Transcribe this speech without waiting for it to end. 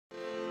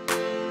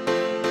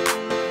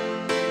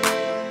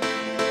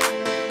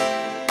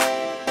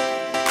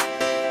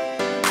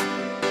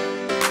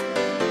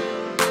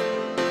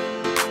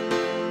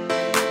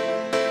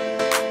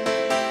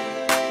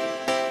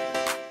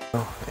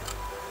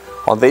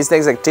On this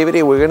next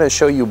activity, we're gonna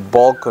show you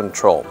ball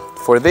control.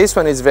 For this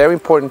one, it's very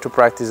important to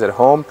practice at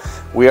home.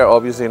 We are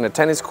obviously in a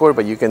tennis court,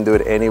 but you can do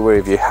it anywhere.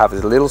 If you have a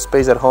little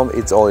space at home,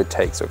 it's all it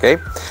takes, okay?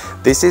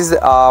 This is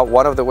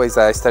one of the ways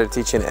that I started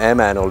teaching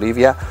Emma and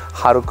Olivia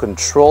how to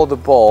control the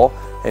ball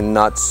and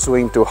not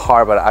swing too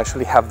hard, but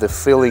actually have the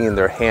feeling in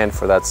their hand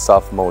for that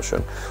soft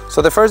motion.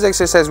 So the first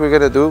exercise we're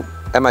gonna do,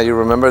 Emma, you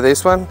remember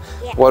this one?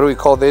 Yeah. What do we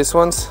call these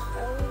ones?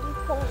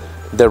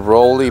 The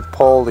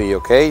roly-poly,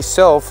 okay?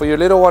 So for your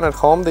little one at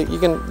home, they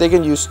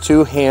can use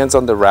two hands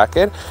on the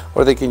racket,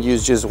 or they can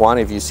use just one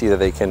if you see that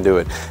they can do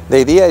it. The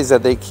idea is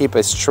that they keep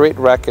a straight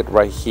racket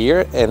right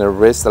here and a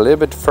wrist a little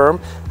bit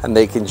firm, and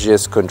they can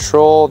just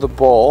control the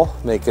ball,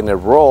 making it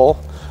roll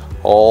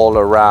all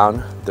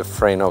around the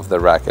frame of the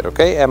racket,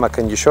 okay? Emma,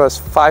 can you show us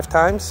 5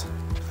 times?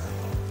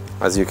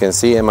 As you can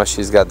see, Emma,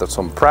 she's got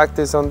some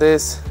practice on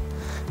this.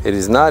 It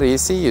is not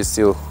easy. You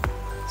still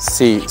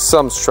see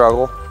some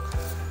struggle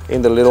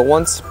in the little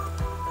ones.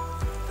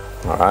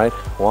 All right,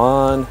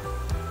 1,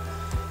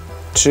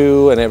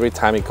 2, and every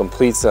time he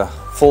completes a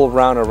full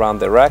round around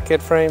the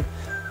racket frame,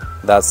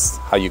 that's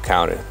how you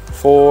count it.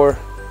 4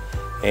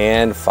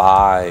 and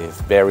 5.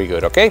 Very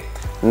good, okay?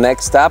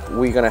 Next up,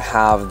 we're gonna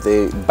have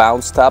the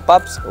bounce tap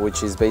ups,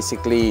 which is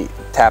basically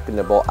tapping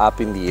the ball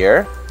up in the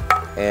air.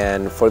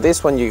 And for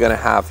this one, you're gonna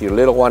have your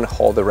little one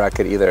hold the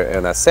racket either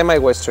in a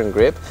semi-Western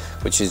grip,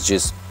 which is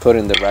just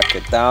putting the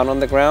racket down on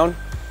the ground,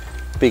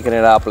 picking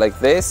it up like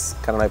this,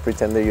 kind of like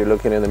pretend that you're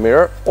looking in the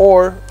mirror,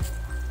 or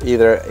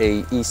either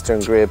a Eastern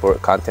grip or a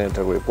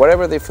continental grip,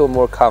 whatever they feel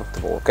more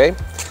comfortable, okay?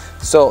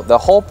 So the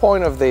whole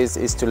point of this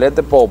is to let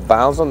the ball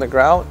bounce on the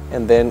ground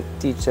and then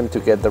teach them to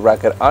get the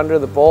racket under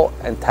the ball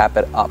and tap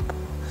it up.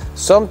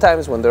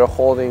 Sometimes when they're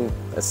holding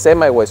a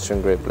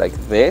semi-Western grip like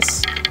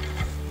this,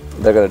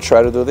 they're gonna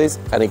try to do this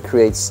and it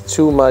creates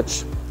too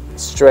much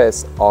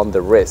stress on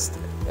the wrist.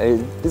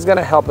 And it's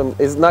gonna help them,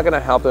 it's not gonna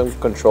help them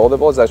control the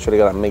ball, it's actually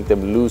gonna make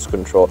them lose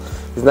control.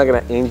 It's not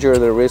gonna injure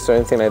the wrist or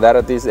anything like that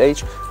at this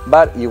age,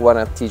 but you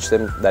wanna teach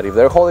them that if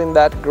they're holding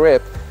that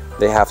grip,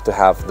 they have to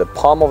have the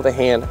palm of the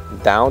hand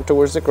down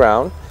towards the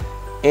ground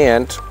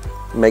and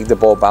make the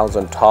ball bounce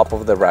on top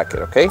of the racket,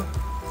 okay?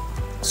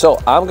 So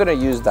I'm gonna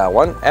use that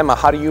one. Emma,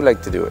 how do you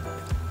like to do it?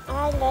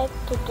 I like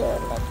to do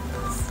it like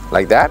this.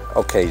 Like that?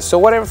 Okay, so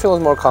whatever feels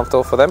more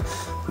comfortable for them.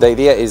 The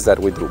idea is that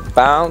we do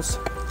bounce,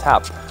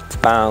 tap,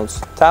 bounce,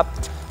 tap,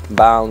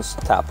 bounce,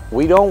 tap.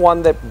 We don't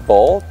want the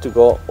ball to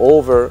go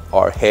over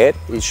our head.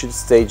 It should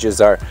stay just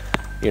our,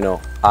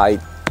 eye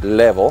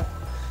level.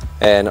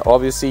 And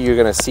obviously you're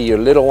gonna see your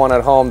little one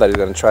at home that is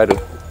gonna try to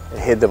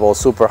hit the ball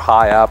super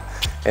high up,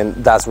 and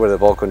that's where the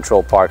ball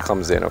control part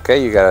comes in,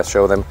 okay? You gotta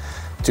show them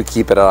to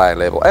keep it at eye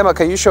level. Emma,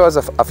 can you show us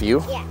a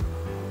few? Yeah.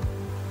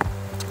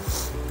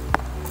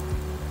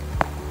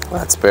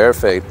 That's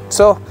perfect.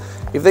 So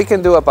if they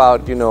can do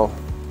about,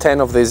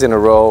 10 of these in a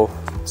row,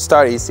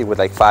 start easy with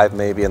like 5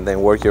 maybe, and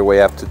then work your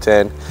way up to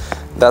 10.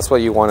 That's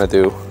what you wanna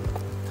do.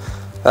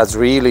 That's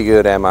really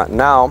good, Emma.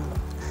 Now,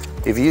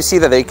 if you see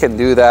that they can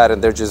do that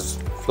and they're just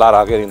flat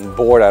out getting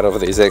bored out of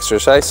this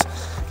exercise,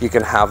 you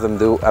can have them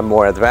do a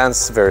more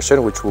advanced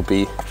version, which will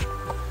be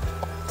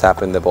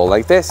tapping the ball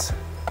like this.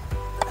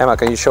 Emma,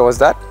 can you show us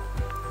that?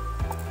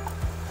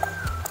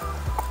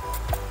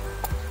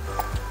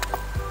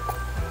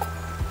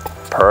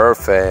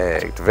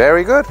 Perfect,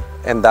 very good.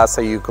 And that's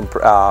how you can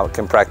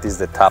practice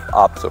the tap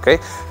ups, okay?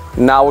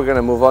 Now we're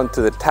gonna move on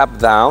to the tap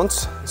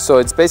downs. So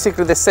it's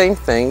basically the same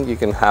thing. You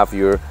can have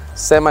your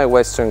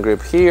semi-Western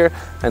grip here,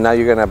 and now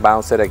you're gonna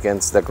bounce it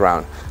against the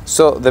ground.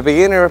 So the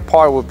beginner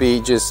part would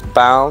be just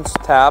bounce,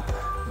 tap,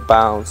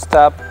 bounce,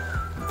 tap,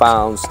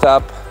 bounce,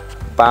 tap,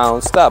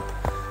 bounce, tap.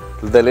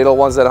 The little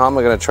ones at home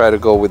are gonna try to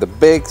go with a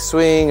big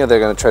swing, and they're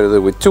gonna try to do it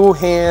with 2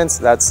 hands.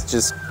 That's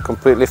just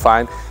completely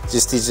fine.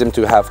 Just teach them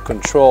to have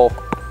control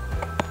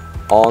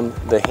on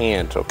the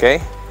hand, okay?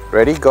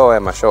 Ready? Go,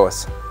 Emma, show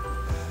us.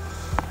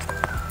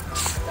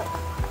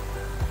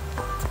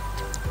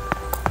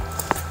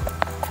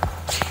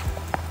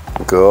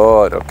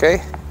 Good,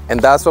 okay? And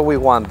that's what we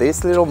want.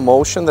 This little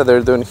motion that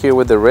they're doing here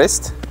with the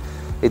wrist,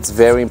 it's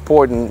very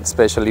important,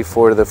 especially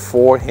for the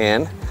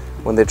forehand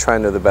when they're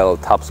trying to develop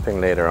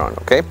topspin later on,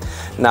 okay?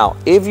 Now,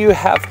 if you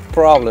have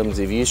problems,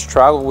 if you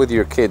struggle with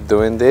your kid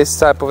doing this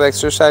type of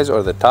exercise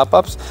or the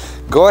top-ups,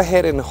 go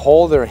ahead and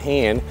hold their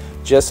hand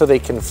just so they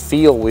can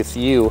feel with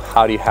you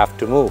how you have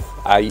to move.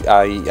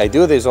 I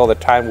do this all the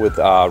time with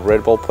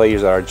Red Bull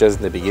players that are just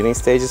in the beginning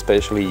stage,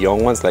 especially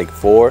young ones like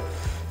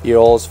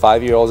 4-year-olds,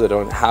 5-year-olds that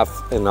don't have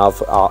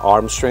enough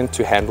arm strength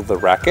to handle the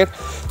racket.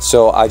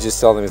 So I just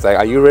tell them, it's like,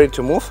 are you ready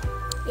to move?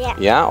 Yeah.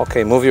 Yeah?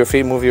 Okay, move your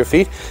feet,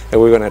 and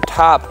we're gonna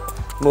tap,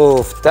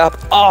 move, tap.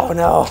 Oh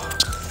no!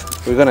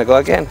 We're gonna go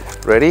again.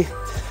 Ready?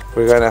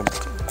 We're gonna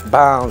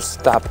bounce,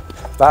 tap,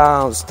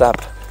 bounce,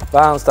 tap,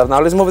 bounce, tap. Now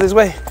let's move this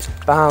way.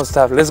 Bounce,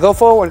 tap. Let's go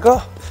forward,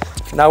 go.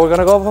 Now we're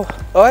gonna go.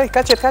 Oh, hey,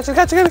 catch it, catch it,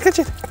 catch it, catch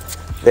it.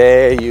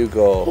 There you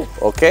go,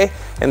 okay?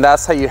 And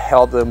that's how you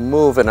help them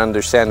move and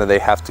understand that they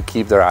have to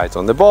keep their eyes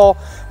on the ball,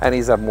 and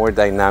it's a more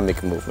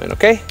dynamic movement,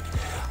 okay?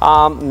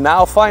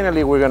 Now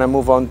finally we're gonna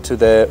move on to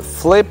the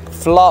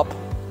flip-flop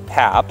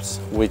taps,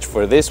 which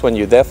for this one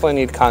you definitely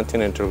need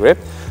continental grip.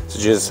 So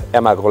just,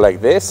 Emma, go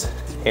like this,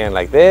 hand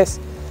like this,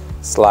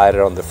 slide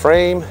it on the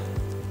frame,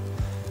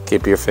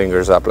 keep your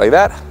fingers up like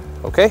that,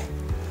 okay?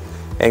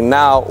 And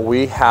now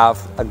we have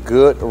a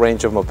good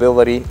range of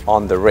mobility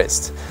on the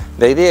wrist.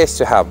 The idea is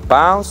to have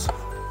bounce,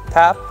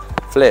 tap,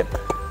 flip,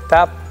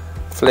 tap,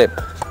 flip,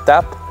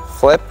 tap,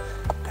 flip,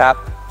 tap,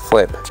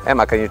 flip.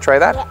 Emma, can you try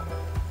that? Yeah.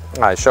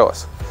 All right, show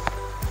us.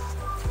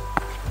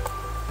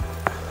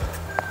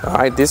 All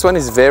right, this one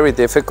is very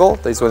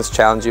difficult. This one's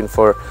challenging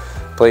for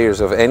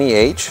players of any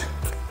age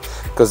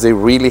because they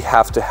really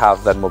have to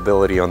have that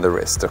mobility on the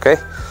wrist, okay?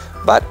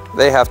 But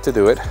they have to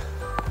do it.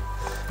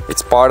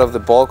 It's part of the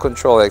ball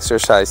control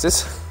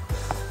exercises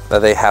that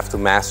they have to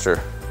master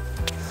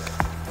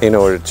in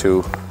order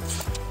to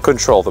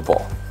control the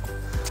ball,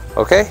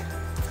 okay?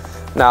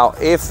 Now,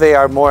 if they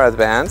are more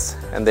advanced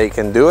and they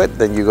can do it,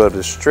 then you go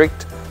to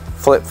strict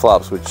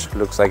flip-flops, which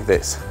looks like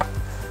this.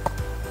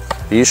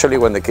 Usually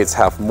when the kids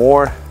have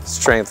more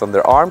strength on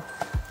their arm,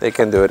 they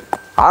can do it.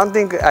 I don't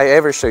think I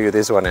ever showed you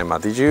this one, Emma.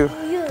 Did you?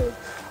 You.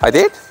 I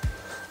did?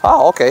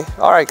 Oh, okay.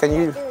 All right, can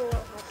you?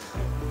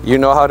 You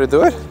know how to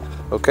do it?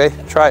 Okay,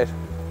 try it.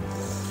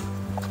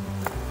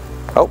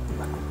 Oh,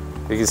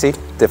 you can see,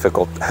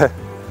 difficult. All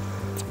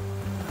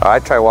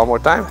right, try one more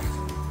time.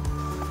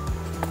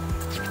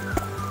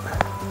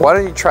 Why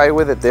don't you try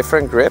with a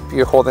different grip?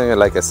 You're holding it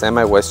like a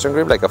semi-Western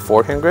grip, like a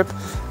forehand grip.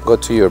 Go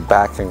to your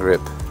backhand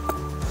grip.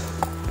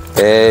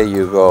 There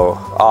you go.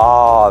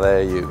 Oh,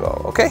 there you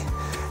go. Okay.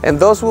 And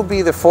those will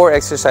be the 4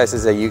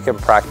 exercises that you can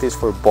practice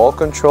for ball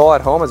control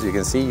at home. As you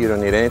can see, you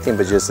don't need anything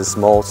but just a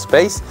small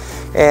space.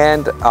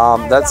 And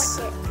that's,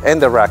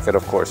 and the racket,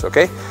 of course,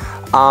 okay?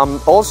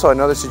 Also,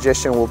 another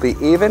suggestion will be,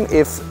 even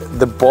if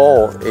the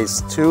ball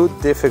is too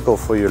difficult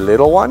for your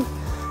little one,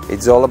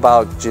 it's all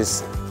about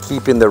just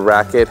keeping the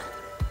racket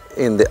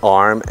in the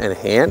arm and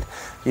hand.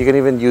 You can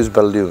even use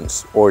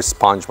balloons or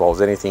sponge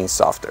balls, anything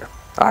softer.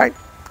 All right,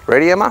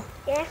 ready, Emma?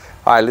 Yeah.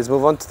 All right, let's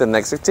move on to the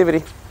next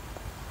activity.